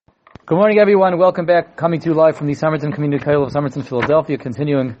Good morning, everyone. Welcome back. Coming to you live from the Somerton Community College of Somerton, Philadelphia.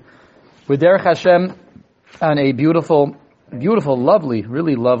 Continuing with Derech Hashem on a beautiful, lovely,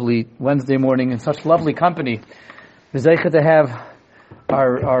 really lovely Wednesday morning in such lovely company. We're zeicha to have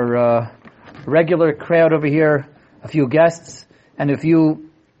our regular crowd over here, a few guests, and a few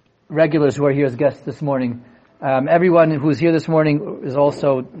regulars who are here as guests this morning. Everyone who's here this morning is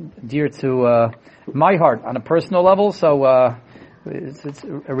also dear to my heart on a personal level, so it's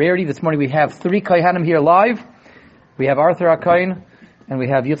a rarity. This morning we have three Kohanim here live. We have Arthur HaKohen, and we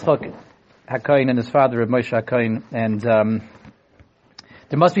have Yitzchak HaKohen and his father, Moshe HaKohen, and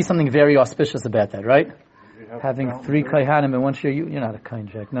there must be something very auspicious about that, right? Having three Kohanim in one year. You're not a Kohen,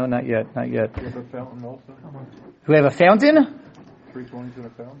 Jack. No, not yet. Do you have a fountain also? Do we have a fountain? 3 coins in a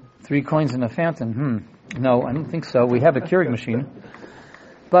fountain? 3 coins in a fountain. No, I don't think so. We have a Keurig machine.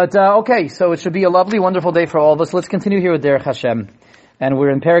 But, okay, so it should be a lovely, wonderful day for all of us. Let's continue here with Derech Hashem. And we're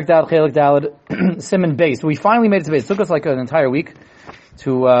in Perek Daled, Chelik Daled, Siman Beis. We finally made it to Beis. It took us like an entire week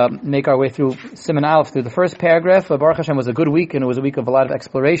to make our way through Siman Aleph, through the first paragraph. Baruch Hashem was a good week, and it was a week of a lot of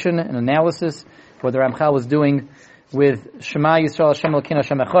exploration and analysis, what the Ramchal was doing with Shema Yisrael Hashem Elokeinu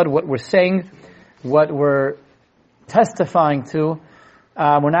Hashem Echad, what we're saying, what we're testifying to.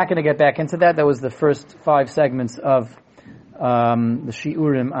 We're not going to get back into that. That was the first 5 segments of the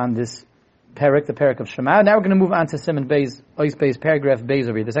Shiurim on this Perek, the Perek of Shema. Now we're going to move on to Siman Beis, Ois Beis, paragraph Beis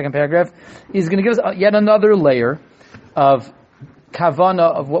over here. The second paragraph is going to give us yet another layer of kavana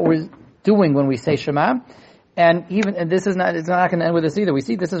of what we're doing when we say Shema. And this is not, it's not going to end with this either. We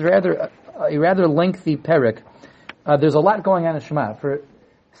see this is a rather lengthy Perek. There's a lot going on in Shema. For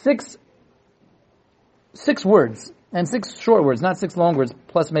six words, and 6 short words, not 6 long words,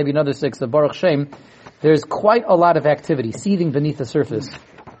 plus maybe another 6 of Baruch Shem, there's quite a lot of activity seething beneath the surface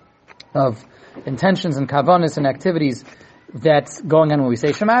of intentions and kavanas and activities that's going on when we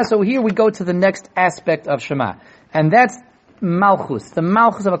say Shema. So here we go to the next aspect of Shema, and that's Malchus, the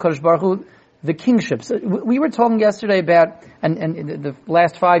Malchus of HaKadosh Baruch Hu, the kingship. So we were talking yesterday about, and the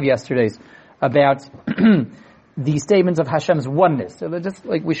last 5 yesterdays, about the statements of Hashem's oneness. So just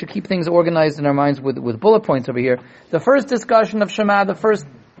like we should keep things organized in our minds with bullet points over here. The first discussion of Shema, the first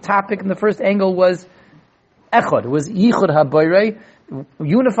topic and the first angle was Echad, was Yichud HaBorei,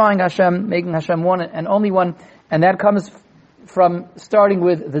 unifying Hashem, making Hashem one and only one, and that comes from starting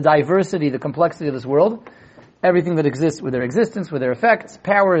with the diversity, the complexity of this world, everything that exists with their existence, with their effects,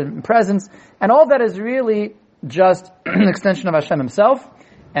 power and presence, and all that is really just an extension of Hashem himself,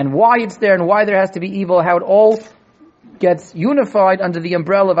 and why it's there and why there has to be evil, how it all gets unified under the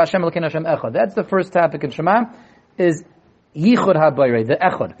umbrella of Hashem Elokeinu Hashem Echad. That's the first topic in Shema, is Yichud HaBorei, the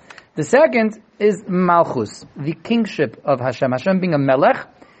Echad. The second is Malchus, the kingship of Hashem, Hashem being a Melech.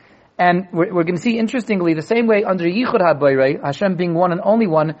 And we're going to see, interestingly, the same way under Yichud HaBorei, Hashem being one and only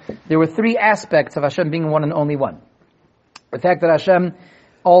one, there were 3 aspects of Hashem being one and only one. The fact that Hashem,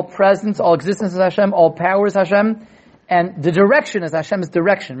 all presence, all existence is Hashem, all power is Hashem, and the direction is Hashem's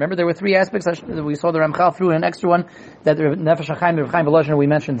direction. Remember, there were 3 aspects that we saw the Ramchal through, and an extra one that the Nefesh HaChaim, Reb Chaim Volozhin we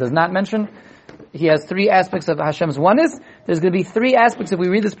mentioned, does not mention. He has 3 aspects of Hashem's oneness. There's going to be 3 aspects. If we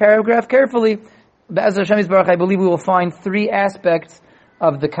read this paragraph carefully, Be'ez Hashem Yisbarach, I believe we will find 3 aspects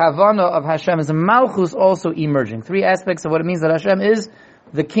of the kavana of Hashem's Malchus also emerging. 3 aspects of what it means that Hashem is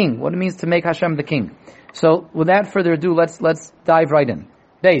the king, what it means to make Hashem the king. So, without further ado, let's dive right in.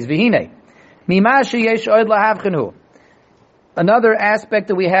 Beis, v'hinei, mima sheyesh od lahavchenu. Another aspect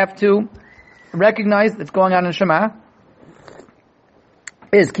that we have to recognize that's going on in Shema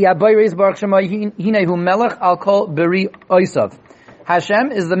is Ki Habayis Baruch Shema Hinehu Melech Al Kol Beri Oisav.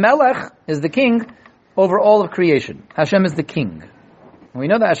 Hashem is the Melech, is the king over all of creation. Hashem is the king. And we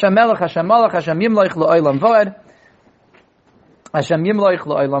know that Hashem Melech, Hashem Malach, Hashem Yimloich Lo'olam Va'ed. Hashem Yimloich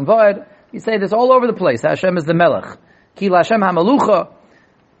Lo'olam Va'ed. You say this all over the place. Hashem is the Melech. Ki Hashem HaMelucha.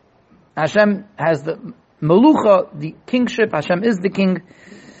 Hashem has the Melucha, the kingship. Hashem is the king.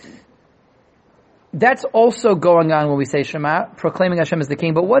 That's also going on when we say Shema, proclaiming Hashem as the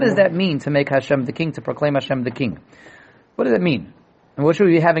king. But what does that mean to make Hashem the king, to proclaim Hashem the king? What does that mean? And what should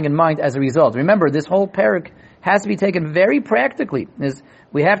we be having in mind as a result? Remember, this whole parak has to be taken very practically.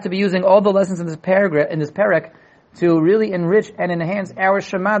 We have to be using all the lessons in this paragraph, in this parak, to really enrich and enhance our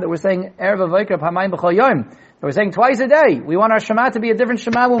Shema that we're saying Erev Vayikra Pamayim B'chol Yom. That we're saying twice a day. We want our Shema to be a different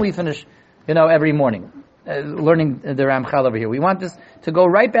Shema when we finish, every morning. Learning the Ramchal over here. We want this to go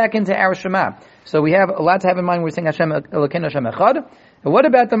right back into our Shema. So we have a lot to have in mind when we're saying Hashem Elokeinu Hashem Echad. And what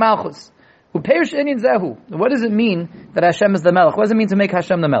about the Malchus? What does it mean that Hashem is the Melech? What does it mean to make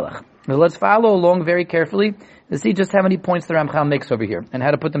Hashem the Melech? Now let's follow along very carefully to see just how many points the Ramchal makes over here and how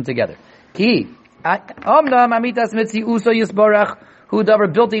to put them together. Ki, Omnam amitas mitzi uso yisborach Hu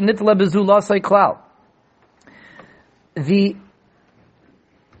davar bilti nitla bezu lasai klal. The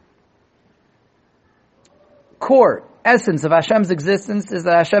core essence of Hashem's existence is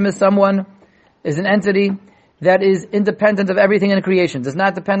that Hashem is someone, is an entity that is independent of everything in creation, does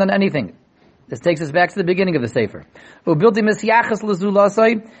not depend on anything. This takes us back to the beginning of the Sefer. Ubilti misyachas lezu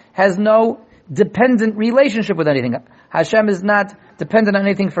lasai has no dependent relationship with anything. Hashem is not dependent on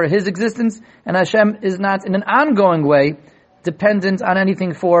anything for his existence, and Hashem is not in an ongoing way dependent on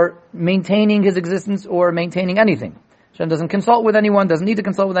anything for maintaining his existence or maintaining anything. Hashem doesn't consult with anyone, doesn't need to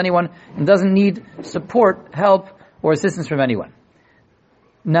consult with anyone, and doesn't need support, help, or assistance from anyone.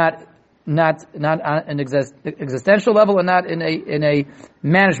 Not on an existential level, and not in a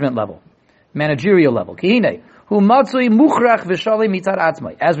management level, managerial level. Kihine.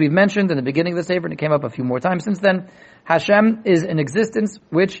 As we've mentioned in the beginning of the Sefer, and it came up a few more times since then, Hashem is an existence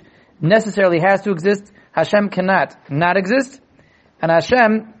which necessarily has to exist. Hashem cannot not exist, and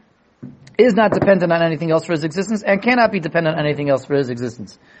Hashem is not dependent on anything else for his existence, and cannot be dependent on anything else for his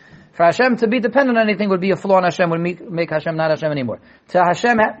existence. For Hashem to be dependent on anything would be a flaw in Hashem, would make Hashem not Hashem anymore. For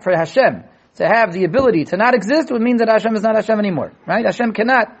Hashem to have the ability to not exist would mean that Hashem is not Hashem anymore, right? Hashem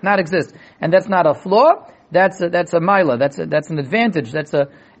cannot not exist, and that's not a flaw. That's a milah. That's an advantage. That's a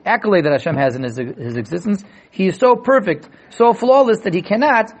accolade that Hashem has in his existence. He is so perfect, so flawless that he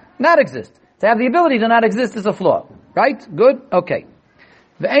cannot not exist. To have the ability to not exist is a flaw, right? Good, okay.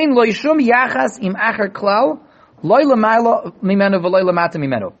 Ve'ein lo yishum yachas im acher klal loy l'maylo mimenu v'loy l'mata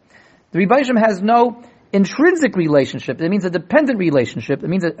mimenu. The Rebbe Hashem has no intrinsic relationship. It means a dependent relationship. It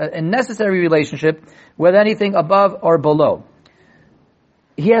means a necessary relationship with anything above or below.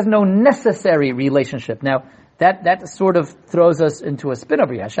 He has no necessary relationship. Now, that sort of throws us into a spin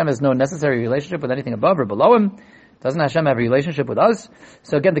over here. Hashem has no necessary relationship with anything above or below him. Doesn't Hashem have a relationship with us?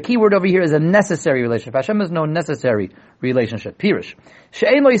 So again, the key word over here is a necessary relationship. Hashem has no necessary relationship. Pirish.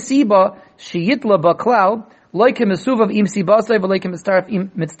 She'ein lo yisiba sheyitla ba'klal loikim esuvav im sibasai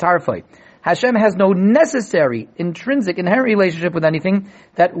v'loikim mitztarfai. Hashem has no necessary, intrinsic, inherent relationship with anything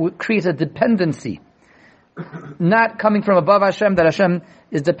that creates a dependency. Not coming from above Hashem, that Hashem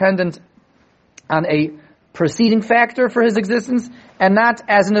is dependent on a preceding factor for his existence, and not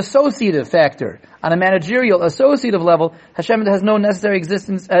as an associative factor. On a managerial, associative level, Hashem has no necessary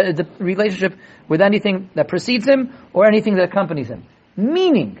existence, relationship with anything that precedes him, or anything that accompanies him.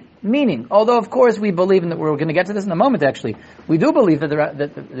 Meaning, although of course we believe, and we're going to get to this in a moment actually, we do believe that the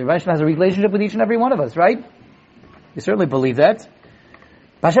Rebbe has a relationship with each and every one of us, right? We certainly believe that.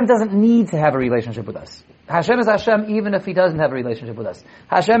 But Hashem doesn't need to have a relationship with us. Hashem is Hashem even if he doesn't have a relationship with us.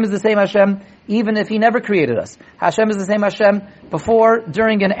 Hashem is the same Hashem even if he never created us. Hashem is the same Hashem before,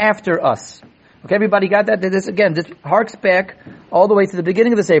 during, and after us. Okay, everybody got that? This harks back all the way to the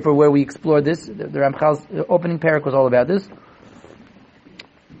beginning of the Sefer where we explored this. The Ramchal's opening parak was all about this.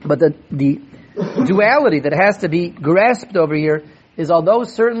 But the duality that has to be grasped over here is, although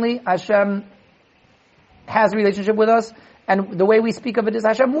certainly Hashem has a relationship with us, and the way we speak of it is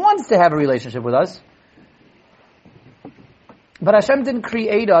Hashem wants to have a relationship with us, but Hashem didn't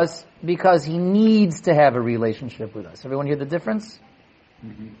create us because he needs to have a relationship with us. Everyone hear the difference?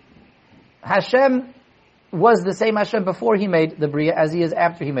 Mm-hmm. Hashem was the same Hashem before he made the Bria as he is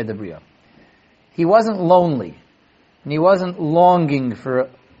after he made the Bria. He wasn't lonely, and he wasn't longing for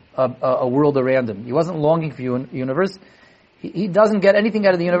a world around him. He wasn't longing for a universe. He doesn't get anything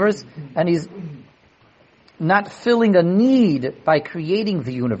out of the universe, and he's not filling a need by creating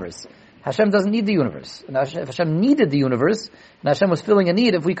the universe. Hashem doesn't need the universe. And if Hashem needed the universe, and Hashem was filling a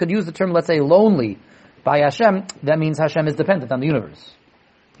need, if we could use the term, let's say, lonely, by Hashem, that means Hashem is dependent on the universe.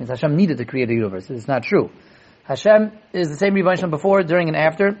 It means Hashem needed to create a universe. It's not true. Hashem is the same Rebbe Hashem before, during, and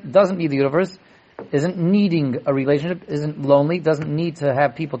after, doesn't need the universe, isn't needing a relationship, isn't lonely, doesn't need to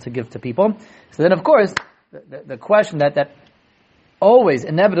have people to give to people. So then, of course, the question that always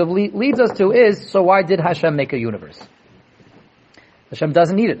inevitably leads us to is, so why did Hashem make a universe? Hashem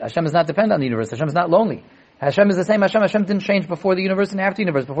doesn't need it. Hashem is not dependent on the universe. Hashem is not lonely. Hashem is the same Hashem. Hashem didn't change before the universe and after the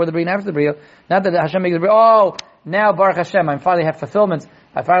universe, before the Bria and after the Bria. Not that Hashem made the Bria, oh, now Baruch Hashem, I finally have fulfillment,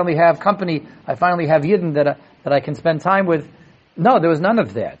 I finally have company, I finally have Yidden that I can spend time with. No, there was none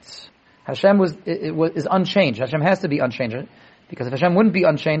of that. Hashem is unchanged. Hashem has to be unchanged, because if Hashem wouldn't be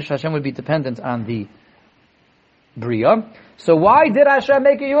unchanged, Hashem would be dependent on the Bria. So why did Hashem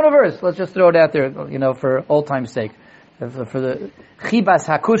make a universe? Let's just throw it out there, for old time's sake. For the Chibas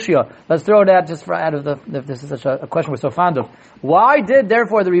Hakushya, let's throw it out just if this is such a question we're so fond of. Why did,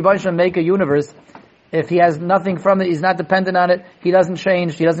 therefore, the Rebbe Hashem make a universe if he has nothing from it, he's not dependent on it, he doesn't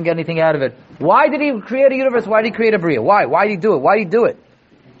change, he doesn't get anything out of it? Why did he create a universe? Why did he create a Bria? Why? Why did he do it? Why did he do it?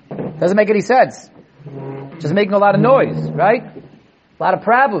 Doesn't make any sense. Just making a lot of noise, right? A lot of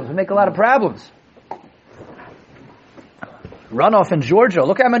problems. We make a lot of problems. Runoff in Georgia.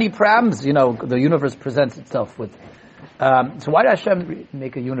 Look how many problems, the universe presents itself with. So why did Hashem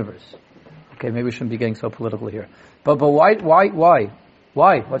make a universe? Okay, maybe we shouldn't be getting so political here. But why?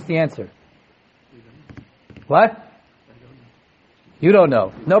 What's the answer? What? You don't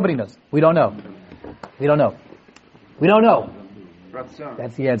know. Nobody knows. We don't know. We don't know. We don't know. Ratzon.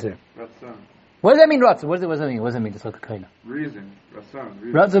 That's the answer. Ratzon. What does that mean, Ratzon? What does it mean? What does it mean? Just look at Kaina. Reason.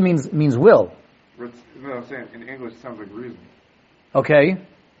 Ratzon. Ratzon means will. No, I'm saying in English it sounds like reason. Okay.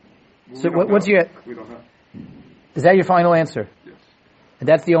 Well, So what's your? We don't know. Is that your final answer? Yes. And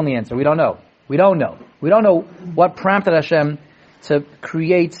that's the only answer. We don't know. We don't know. We don't know what prompted Hashem to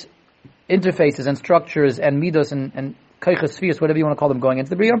create interfaces and structures and midos and kaichas spheres, whatever you want to call them, going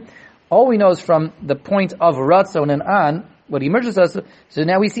into the Bria. All we know is from the point of Ratzon and on, what emerges us, so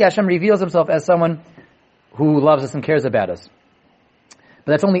now we see Hashem reveals himself as someone who loves us and cares about us.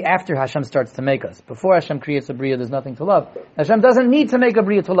 But that's only after Hashem starts to make us. Before Hashem creates a Bria, there's nothing to love. Hashem doesn't need to make a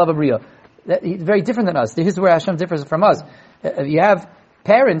Bria to love a Bria. He's very different than us. This is where Hashem differs from us. You have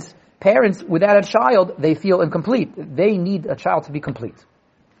parents without a child, they feel incomplete. They need a child to be complete.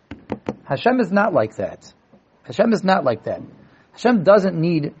 Hashem is not like that. Hashem is not like that. Hashem doesn't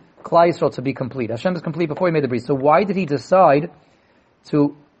need Klal Yisrael to be complete. Hashem is complete before he made the Bria. So why did he decide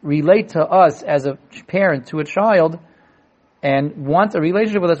to relate to us as a parent to a child and want a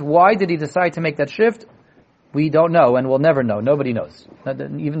relationship with us? Why did he decide to make that shift? We don't know, and we'll never know. Nobody knows.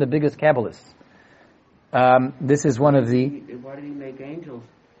 Even the biggest Kabbalists. This is one of the... Why did he make angels?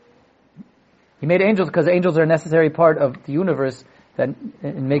 He made angels because angels are a necessary part of the universe, that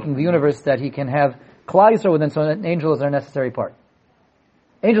in making the universe, that he can have Klal Yisrael within, so an angel is our necessary part.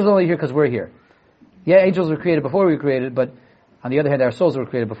 Angels are only here because we're here. Yeah, angels were created before we were created, but on the other hand, our souls were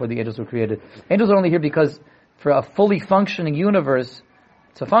created before the angels were created. Angels are only here because for a fully functioning universe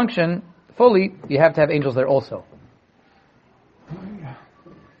to function fully, you have to have angels there also.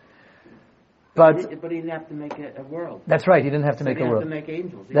 But he didn't have to make a world. That's right, he didn't have to make a world. He didn't have to make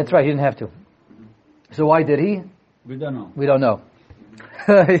angels. That's right, he didn't have to. So why did he? We don't know. We don't know.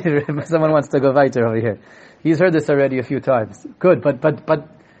 Someone wants to go weiter over here. He's heard this already a few times. Good, but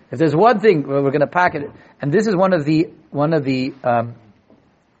if there's one thing we're going to pack it, and this is one of the I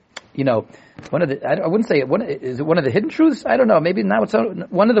wouldn't say is it one of the hidden truths? I don't know. Maybe not.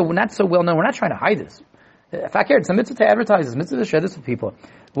 One of the not so well known. We're not trying to hide this. If I care, it's a mitzvah to advertise this, mitzvah to share this with people.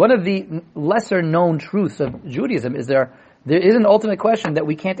 One of the lesser known truths of Judaism is there is an ultimate question that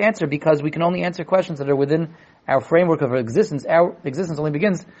we can't answer because we can only answer questions that are within our framework of existence. Our existence only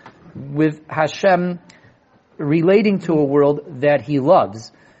begins with Hashem relating to a world that he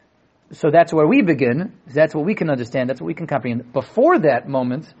loves. So that's where we begin. That's what we can understand. That's what we can comprehend. Before that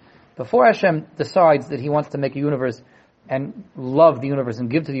moment, before Hashem decides that he wants to make a universe and love the universe and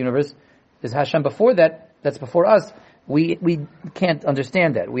give to the universe, is Hashem before that. That's before us. We can't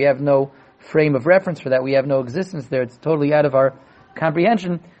understand that. We have no frame of reference for that. We have no existence there. It's totally out of our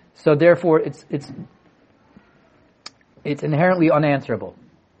comprehension. So therefore, it's inherently unanswerable.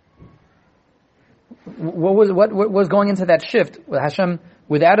 What was going into that shift with Hashem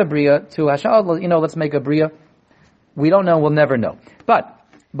without a Bria to Hashem? Let's make a Bria. We don't know. We'll never know. But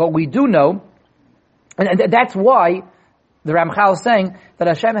we do know, and that's why the Ramchal is saying that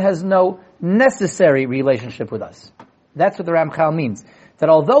Hashem has no necessary relationship with us. That's what the Ramchal means. That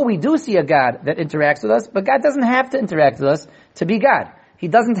although we do see a God that interacts with us, but God doesn't have to interact with us to be God. He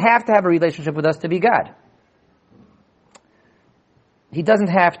doesn't have to have a relationship with us to be God. He doesn't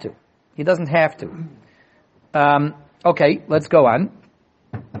have to. He doesn't have to. Okay, let's go on.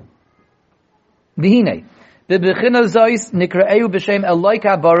 V'hinei. B'bechina zois nikra'eu b'shem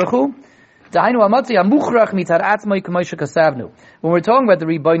Eloika Baruch Hu. When we're talking about the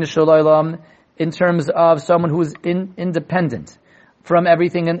Ribbono Shel Olam in terms of someone who is independent from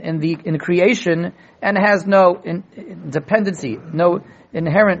everything in creation and has no dependency, no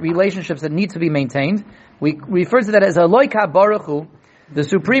inherent relationships that need to be maintained, we refer to that as Eloika Baruch Hu, the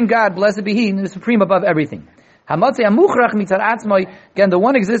supreme God, blessed be He, the supreme above everything. Again, the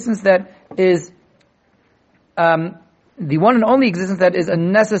one existence that is the one and only existence that is a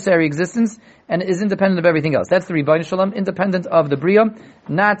necessary existence and is independent of everything else. That's the Ribbono Shel Olam, independent of the Bria,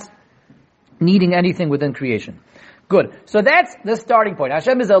 not needing anything within creation. Good. So that's the starting point.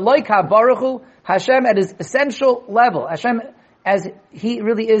 Hashem is Eloika Baruch Hu. Hashem at his essential level. Hashem, as he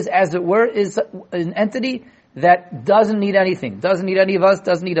really is, as it were, is an entity that doesn't need anything, doesn't need any of us,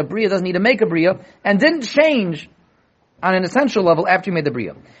 doesn't need a Bria, doesn't need to make a Bria, and didn't change on an essential level after he made the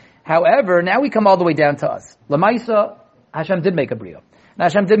Bria. However, now we come all the way down to us. Lamaisa, Hashem did make a Bria. And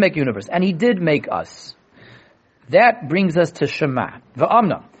Hashem did make a universe. And He did make us. That brings us to Shema.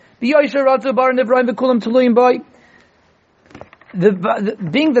 V'amna. B'yosher ratzu bar nivraim v'kulam tuluyim boy.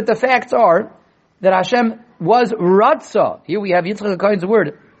 Being that the facts are that Hashem was Ratzah. Here we have Yitzchak HaKohen's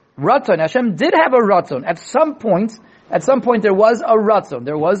word, Ratzon. Hashem did have a Ratzon. At some point there was a Ratzon.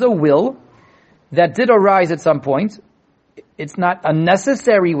 There was a will that did arise at some point. It's not a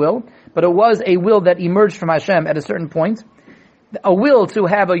necessary will, but it was a will that emerged from Hashem at a certain point. A will to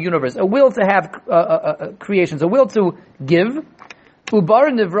have a universe, a will to have creations, a will to give. Ubar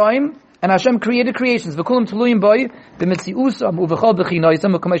Nivraim, and Hashem created creations. V'kulam tuluyim boy b'mitziusam uv'chol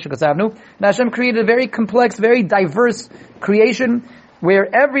b'chinoisam v'kamei shekasavnu. And Hashem created a very complex, very diverse creation where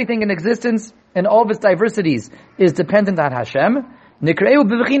everything in existence and all of its diversities is dependent on Hashem. Nikreu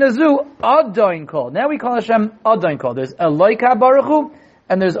b'v'china zu Adain Kol. Now we call Hashem Adain Kol. There's Eloika Baruch Hu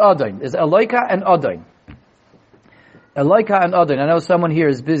and there's Adain. There's Eloika and Adain. Eloika and Adain. I know someone here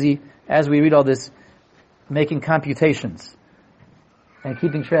is busy as we read all this making computations and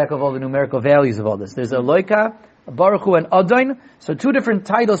keeping track of all the numerical values of all this. There's Eloika, Baruch Hu, and Adain. So two different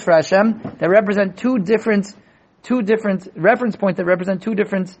titles for Hashem that represent two different reference points that represent two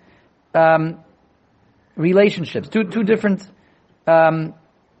different relationships, two different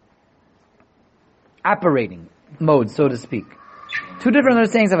operating modes, so to speak. Two different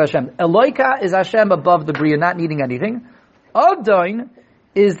understandings of Hashem. Eloika is Hashem above the Bria, not needing anything. Adain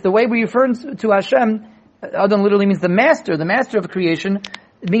is the way we refer to Hashem. Adon literally means the master of creation.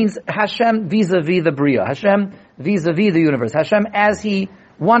 It means Hashem vis-a-vis the Bria. Hashem vis-a-vis the universe. Hashem as He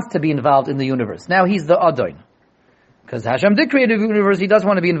wants to be involved in the universe. Now He's the Adon. Because Hashem did create a universe, He does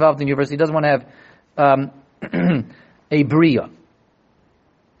want to be involved in the universe. He does want to have a Bria.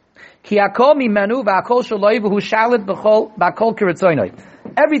 Ki hakol mimenu v'hakol shaloi v'hu shalit b'kol kiratzonoi.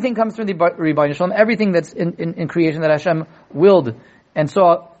 Everything comes from the Rebbeinu Shalom. Everything that's in creation that Hashem willed and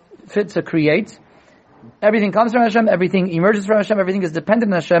saw fit to create. Everything comes from Hashem, everything emerges from Hashem, everything is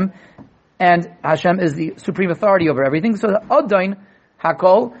dependent on Hashem, and Hashem is the supreme authority over everything. So the Adain,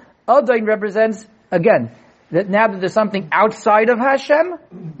 Hakol, Adain represents, again, that now that there's something outside of Hashem,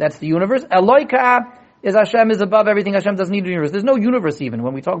 that's the universe. Eloika is Hashem is above everything, Hashem doesn't need the universe. There's no universe even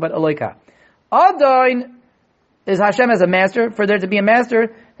when we talk about Eloika. Adain is Hashem as a master. For there to be a master,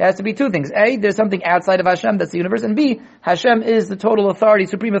 there has to be two things. A, there's something outside of Hashem, that's the universe. And B, Hashem is the total authority,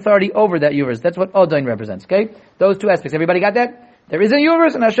 supreme authority over that universe. That's what Adain represents, okay? Those two aspects. Everybody got that? There is a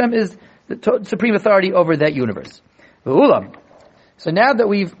universe and Hashem is the supreme authority over that universe. V'ulam. So now that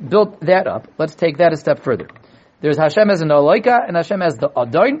we've built that up, let's take that a step further. There's Hashem as an Eloika and Hashem as the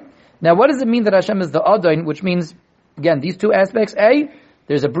Adain. Now what does it mean that Hashem is the Adain, which means, again, these two aspects. A,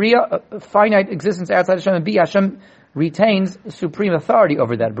 there's a Bria, a finite existence outside Hashem, and B, Hashem retains supreme authority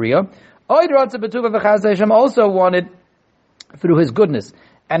over that Bria. Hashem also wanted, through His goodness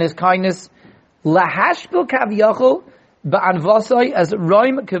and His kindness, lahashpil kaviyachol ba'anvasai as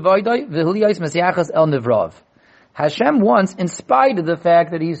roim kevaydai v'hiliyais mesiachas el nivrav. Hashem wants, in spite of the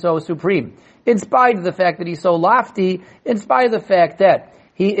fact that He's so supreme, in spite of the fact that He's so lofty, in spite of the fact that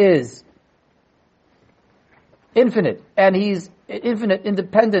He is infinite, and He's infinite,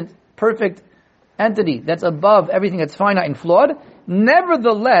 independent, perfect entity that's above everything that's finite and flawed,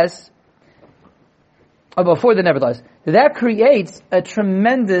 nevertheless, that creates a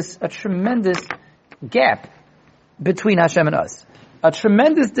tremendous gap between Hashem and us. A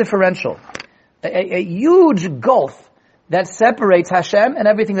tremendous differential. A huge gulf that separates Hashem and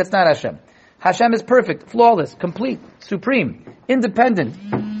everything that's not Hashem. Hashem is perfect, flawless, complete, supreme,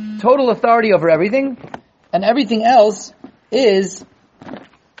 independent, total authority over everything, and everything else is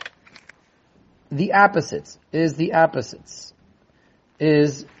the opposites, is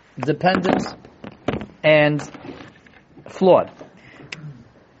dependent and flawed.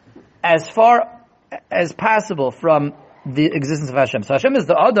 As far as possible from the existence of Hashem. So Hashem is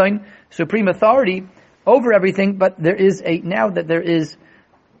the Adain, supreme authority over everything, but now that there is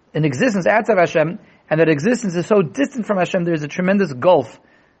an existence outside Hashem, and that existence is so distant from Hashem, there's a tremendous gulf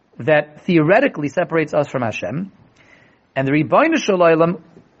that theoretically separates us from Hashem. And the Rebbeinu Shalom,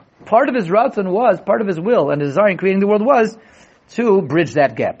 part of His Ratzon was, part of His will and His desire in creating the world was to bridge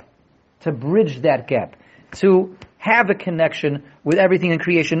that gap. To have a connection with everything in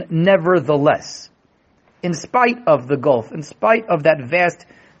creation, nevertheless. In spite of the gulf, in spite of that vast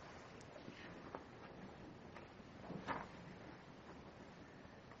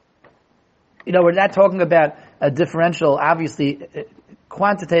we're not talking about a differential, obviously,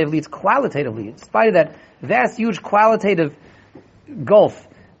 quantitatively, it's qualitatively. In spite of that vast, huge qualitative gulf,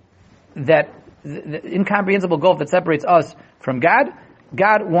 the incomprehensible gulf that separates us from God,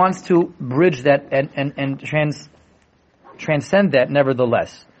 God wants to bridge that and transcend that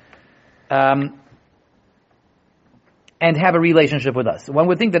nevertheless. and have a relationship with us. One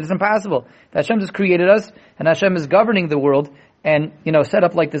would think that it's impossible. That Hashem just created us, and Hashem is governing the world, and, set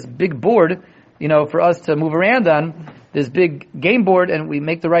up like this big board, for us to move around on, this big game board, and we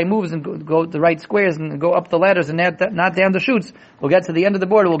make the right moves and go the right squares and go up the ladders and not down the chutes. We'll get to the end of the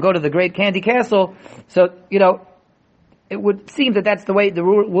board, we'll go to the great candy castle. So, it would seem that that's the way the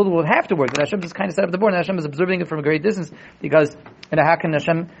world will have to work. That Hashem just kind of set up the board, and Hashem is observing it from a great distance, because, how can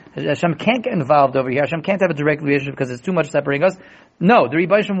Hashem can't get involved over here. Hashem can't have a direct relationship because it's too much separating us. No, the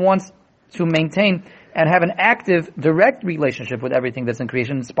Rebbe Hashem wants to maintain and have an active, direct relationship with everything that's in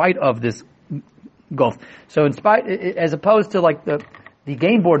creation, in spite of this gulf. So, as opposed to like the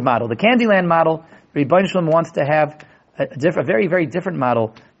game board model, the Candyland model, the Rebbe Hashem wants to have a very, very different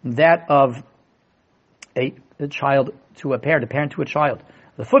model, that of a child to a parent to a child,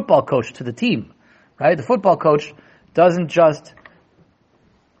 the football coach to the team, right? The football coach doesn't just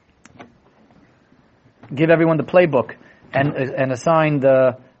give everyone the playbook and assign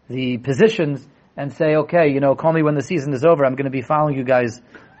the positions and say, okay, call me when the season is over. I'm going to be following you guys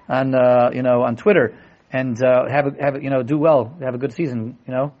on on Twitter, and do well, have a good season.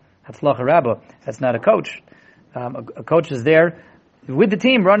 Hatzlacha Rabbah. That's not a coach. A coach is there with the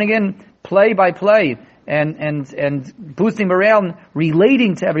team, running in play by play, and boosting morale and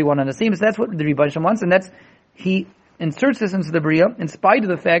relating to everyone on the team. So that's what the Rebbe Hashem wants, and he inserts this into the Bria, in spite of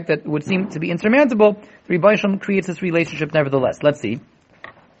the fact that it would seem to be insurmountable. The Rebbe Hashem creates this relationship nevertheless. Let's see.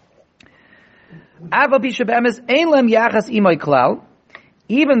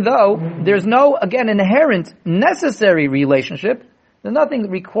 Even though there's no, again, inherent necessary relationship, there's nothing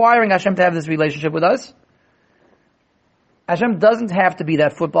requiring Hashem to have this relationship with us. Hashem doesn't have to be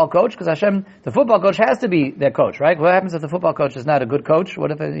that football coach, because the football coach has to be their coach, right? What happens if the football coach is not a good coach?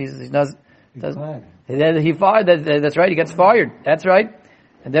 What if he fired? That's right, he gets fired. That's right.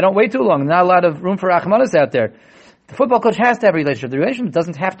 And they don't wait too long. There's not a lot of room for Achmanis out there. The football coach has to have a relationship. The relationship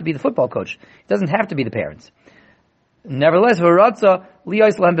doesn't have to be the football coach. It doesn't have to be the parents. Nevertheless, melech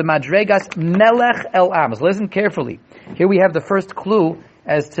el am. Listen carefully. Here we have the first clue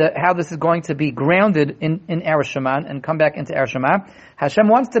as to how this is going to be grounded in our Shema and come back into our Shema. Hashem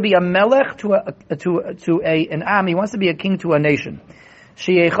wants to be a melech to an am. He wants to be a king to a nation.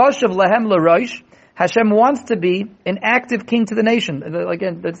 Sheyechoshev lehem l'roish. Hashem wants to be an active king to the nation.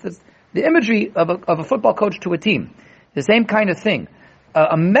 Again, that's the imagery of a football coach to a team. The same kind of thing.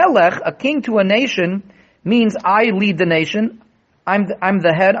 A melech, a king to a nation, means I lead the nation. I'm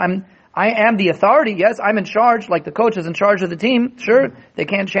the head. I am the authority. Yes, I'm in charge, like the coach is in charge of the team. Sure, they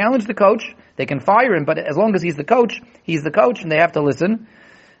can't challenge the coach. They can fire him, but as long as he's the coach, and they have to listen.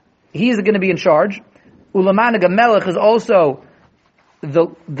 He's going to be in charge. Ulamanaga melech is also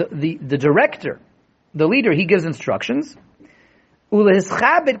the director, the leader. He gives instructions. A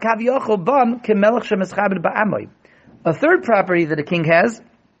third property that a king has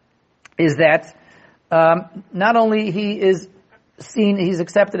is that not only he is seen, he's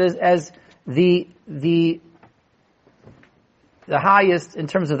accepted as the highest in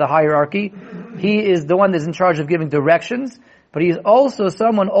terms of the hierarchy. He is the one that's in charge of giving directions, but he is also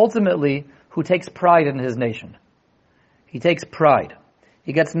someone ultimately who takes pride in his nation. He takes pride.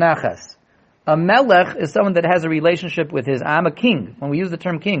 He gets nachas. A melech is someone that has a relationship with his am, a king. When we use the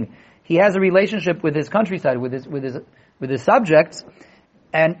term king, he has a relationship with his countryside, with his subjects,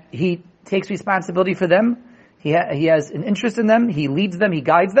 and he takes responsibility for them. He has an interest in them. He leads them. He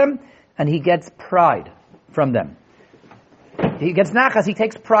guides them, and he gets pride from them. He gets nachas. He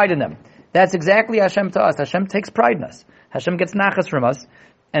takes pride in them. That's exactly Hashem to us. Hashem takes pride in us. Hashem gets nachas from us,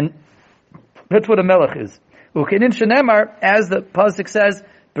 and that's what a melech is. Ukenin shenemar, as the pasuk says,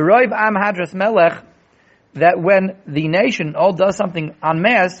 B'roiv am hadras melech, that when the nation all does something en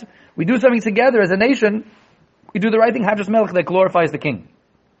masse, we do something together as a nation, we do the right thing, hadras melech, that glorifies the king.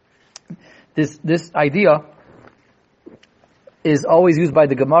 This idea is always used by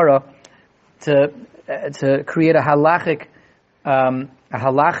the Gemara to create a halachic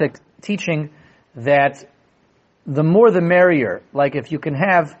teaching that the more the merrier. Like if you can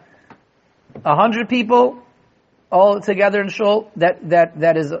have 100 people all together in shul,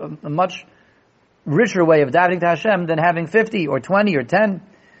 that is a much richer way of davening to Hashem than having 50 or 20 or 10.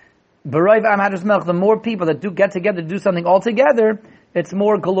 B'roiv am hadras melech, the more people that do get together to do something all together, it's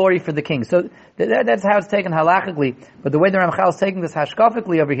more glory for the king. So that's how it's taken halachically. But the way the Ramchal is taking this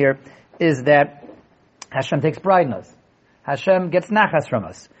hashkafically over here is that Hashem takes pride in us. Hashem gets nachas from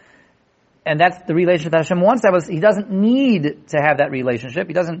us. And that's the relationship that Hashem wants. He doesn't need to have that relationship.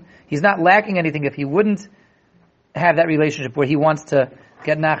 He's not lacking anything if he wouldn't have that relationship where he wants to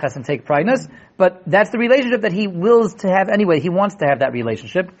get nachas and take pride in us. But that's the relationship that he wills to have anyway. He wants to have that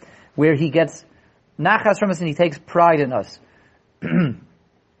relationship where he gets nachas from us and he takes pride in us.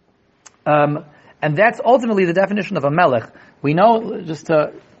 And that's ultimately the definition of a melech. We know, just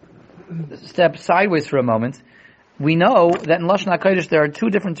to step sideways for a moment, we know that in Lashon HaKodesh there are two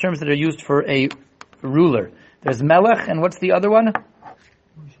different terms that are used for a ruler. There's melech, and what's the other one?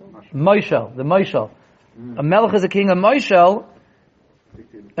 Moshel, the Moshel. A melech is a king, a Moshel,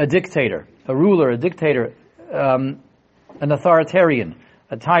 a dictator, a ruler, a dictator, an authoritarian,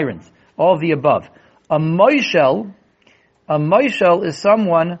 a tyrant, all of the above. A Moshel is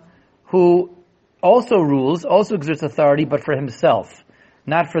someone who also rules, also exerts authority, but for himself,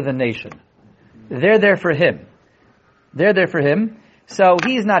 not for the nation. They're there for him. They're there for him. So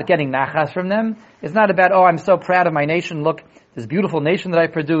he's not getting nachas from them. It's not about, oh, I'm so proud of my nation. Look, this beautiful nation that I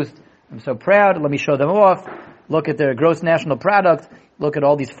produced. I'm so proud. Let me show them off. Look at their gross national product. Look at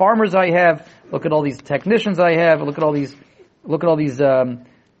all these farmers I have. Look at all these technicians I have. Look at all these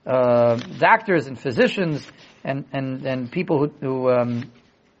doctors and physicians and people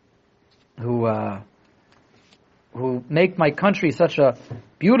who make my country such a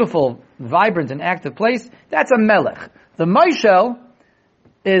beautiful, vibrant, and active place. That's a melech. The Moshel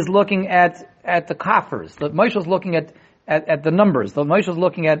is looking at the coffers. The Moshel is looking at the numbers. The Moshel is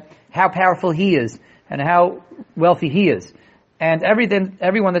looking at how powerful he is and how wealthy he is. And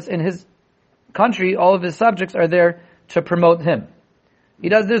everyone that's in his country, all of his subjects are there to promote him.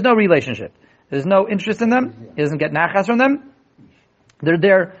 There's no relationship. There's no interest in them. He doesn't get nachas from them. They're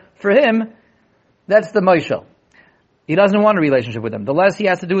there for him. That's the Moshel. He doesn't want a relationship with them. The less he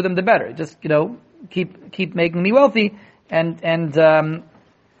has to do with them, the better. Just, keep making me wealthy and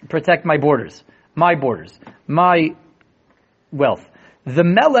protect my borders, my wealth. The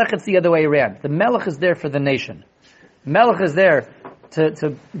Melech, it's the other way around. The Melech is there for the nation. Melech is there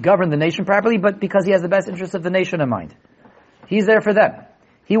to govern the nation properly, but because he has the best interest of the nation in mind. He's there for them.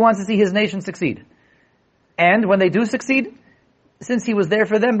 He wants to see his nation succeed. And when they do succeed, since he was there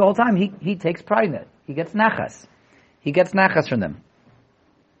for them the whole time, he takes pride in it. He gets nachas. He gets nachas from them.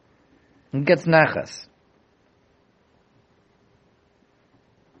 He gets nachas.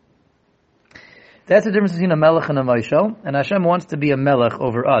 That's the difference between a melech and a moshel, and Hashem wants to be a melech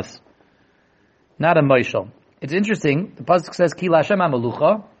over us, not a moshel. It's interesting, the pasuk says, Ki Hashem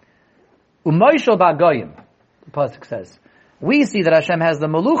ha-melucha, u'moshel ba'goyim, the pasuk says. We see that Hashem has the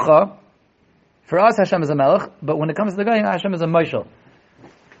melucha. For us, Hashem is a melech, but when it comes to the goyim, Hashem is a moshel.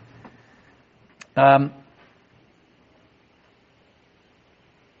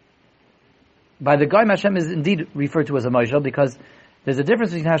 By the goyim, Hashem is indeed referred to as a moshel because there's a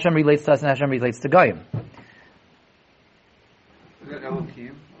difference between Hashem relates to us and Hashem relates to goyim. Is that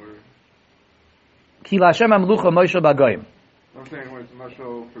Elohim or? Ki Hashem ha-melucha moshel ba'goyim. I'm saying when it's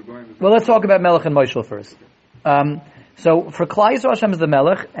Moshel for going. Well, let's talk about melech and moshel first. So for Klal Yisrael, Hashem is the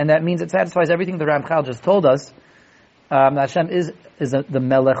melech, and that means it satisfies everything the Ramchal just told us. Hashem is the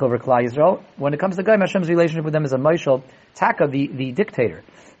melech over Klal Yisrael. When it comes to goyim, Hashem's relationship with them is a moshel, taka, the dictator.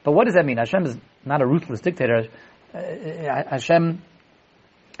 But what does that mean? Hashem is not a ruthless dictator. Hashem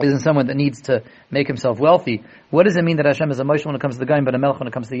isn't someone that needs to make himself wealthy. What does it mean that Hashem is a moshel when it comes to the goyim, but a melech when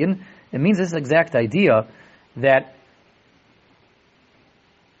it comes to the yin? It means this exact idea that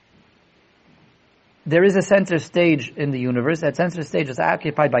there is a center stage in the universe. That center stage is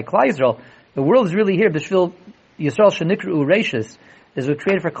occupied by Klal Yisrael. The world is really here. B'shvil Yisrael shenikru reishis is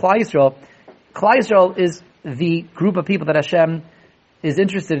created for Klal Yisrael. Klal Yisrael is the group of people that Hashem is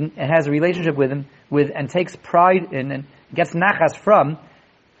interested in and has a relationship with and takes pride in and gets nachas from,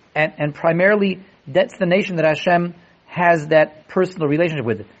 and primarily that's the nation that Hashem has that personal relationship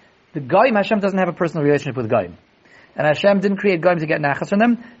with. The goyim, Hashem doesn't have a personal relationship with goyim, and Hashem didn't create goyim to get nachas from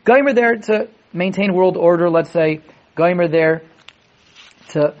them. Goyim are there to maintain world order, let's say. Goyim are there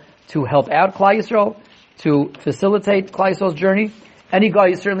to help out Klal Yisrael, to facilitate Klal Yisrael's journey. Any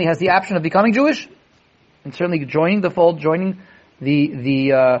guy certainly has the option of becoming Jewish, and certainly joining the fold, joining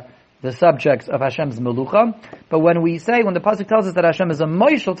the subjects of Hashem's melucha. But when the pasuk tells us that Hashem is a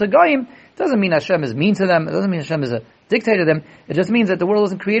moshel to goyim, it doesn't mean Hashem is mean to them. It doesn't mean Hashem is a dictator to them. It just means that the world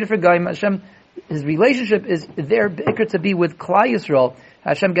isn't created for goyim. Hashem, his relationship is there to be with Klal Yisrael.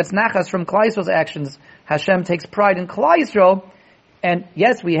 Hashem gets nachas from Klal Yisrael's actions. Hashem takes pride in Klal Yisrael. And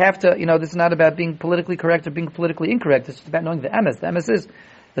yes, we have to, this is not about being politically correct or being politically incorrect. It's just about knowing the emes. The emes is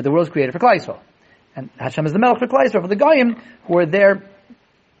that the world is created for Klal Yisrael. And Hashem is the melech for Klal Yisrael, for the goyim who are there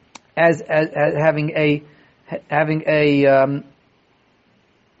as having a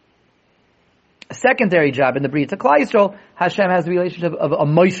secondary job in the Bria to Klal Yisrael. Hashem has the relationship of a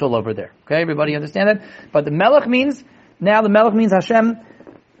moshel over there. Okay, everybody understand that? But the melech means Hashem,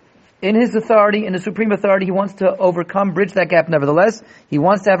 in his authority, in his supreme authority, he wants to bridge that gap nevertheless. He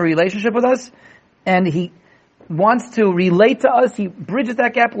wants to have a relationship with us, and he wants to relate to us. He bridges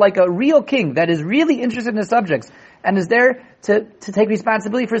that gap like a real king that is really interested in his subjects and is there to take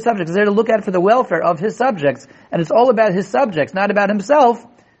responsibility for his subjects, is there to look out for the welfare of his subjects, and it's all about his subjects, not about himself.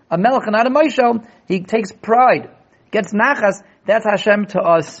 A melech and not a moshel. He takes pride, gets nachas. That's Hashem to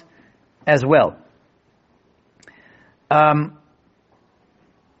us as well.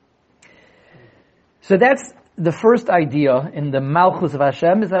 So that's the first idea in the Malchus of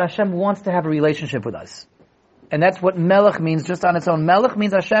Hashem, is that Hashem wants to have a relationship with us. And that's what Melech means just on its own. Melech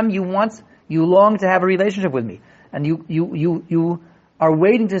means Hashem, you long to have a relationship with me. And you are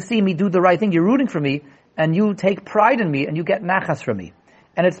waiting to see me do the right thing. You're rooting for me, and you take pride in me, and you get nachas from me.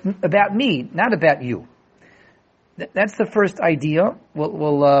 And it's about me, not about you. That's the first idea.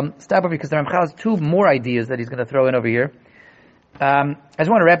 We'll stop over because the Ramchal has two more ideas that he's going to throw in over here. I just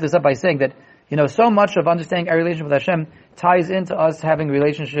want to wrap this up by saying that, so much of understanding our relationship with Hashem ties into us having our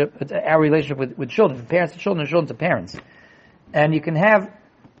relationship with children, from parents to children, and children to parents. And you can have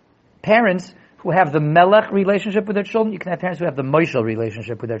parents who have the Melech relationship with their children. You can have parents who have the Moshel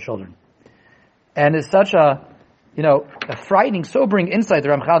relationship with their children. And it's such a frightening, sobering insight the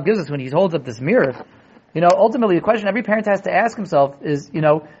Ramchal gives us when he holds up this mirror. Ultimately the question every parent has to ask himself is,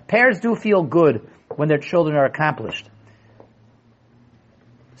 parents do feel good when their children are accomplished.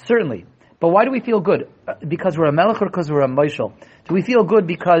 Certainly. But why do we feel good? Because we're a melech or because we're a moshel? Do we feel good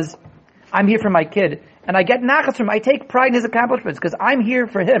because I'm here for my kid and I get nachas from him? I take pride in his accomplishments because I'm here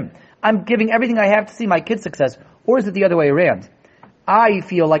for him. I'm giving everything I have to see my kid's success. Or is it the other way around? I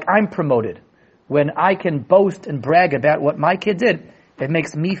feel like I'm promoted. When I can boast and brag about what my kid did, it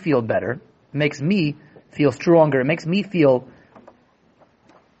makes me feel better. It makes me feel stronger. It makes me feel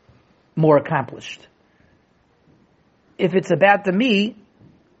more accomplished. If it's about the me,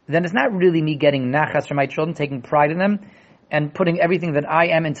 then it's not really me getting nachas from my children, taking pride in them, and putting everything that I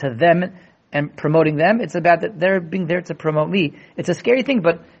am into them and promoting them. It's about that they're being there to promote me. It's a scary thing,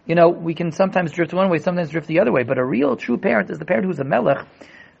 but, we can sometimes drift one way, sometimes drift the other way. But a real, true parent is the parent who's a melech,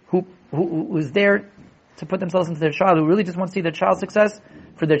 who is there to put themselves into their child, who really just wants to see their child's success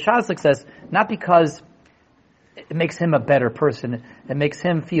for their child's success, not because it makes him a better person, it makes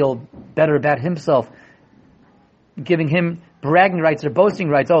him feel better about himself, giving him bragging rights or boasting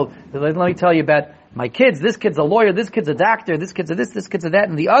rights. Oh, let me tell you about my kids. This kid's a lawyer. This kid's a doctor. This kid's a this. This kid's a that.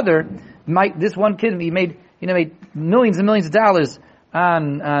 And the other, this one kid, he made millions and millions of dollars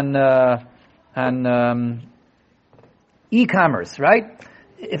on e-commerce, right?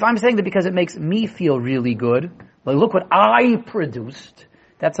 If I'm saying that because it makes me feel really good, like look what I produced,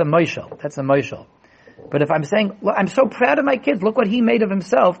 that's a moshel. That's a moshel. But if I'm saying, look, I'm so proud of my kids, look what he made of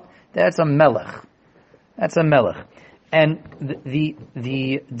himself, that's a melech. That's a melech. And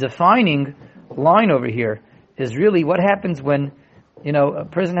the defining line over here is really what happens when, a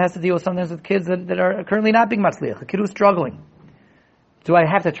person has to deal sometimes with kids that are currently not being matzliach, a kid who's struggling. Do I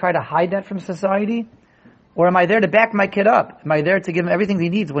have to try to hide that from society? Or am I there to back my kid up? Am I there to give him everything he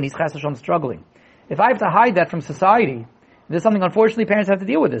needs when he's chas v'shalom struggling? If I have to hide that from society, there's something, unfortunately, parents have to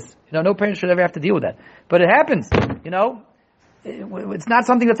deal with this. No parent should ever have to deal with that. But it happens, It's not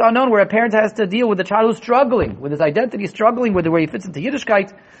something that's unknown where a parent has to deal with a child who's struggling, with his identity, struggling with the way he fits into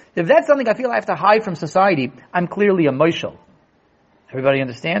Yiddishkeit. If that's something I feel I have to hide from society, I'm clearly a moshel. Everybody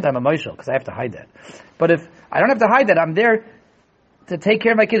understand? I'm a moshel because I have to hide that. But if I don't have to hide that, I'm there to take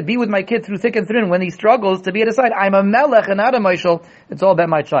care of my kid, be with my kid through thick and thin when he struggles, to be at his side. I'm a melech and not a moshel. It's all about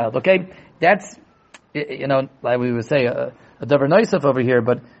my child, okay? That's, like we would say, a davar noisef over here,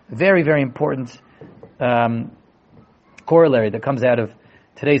 but very, very important corollary that comes out of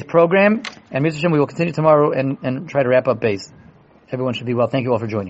today's program. And Mr. Hashem, we will continue tomorrow and try to wrap up base. Everyone should be well. Thank you all for joining.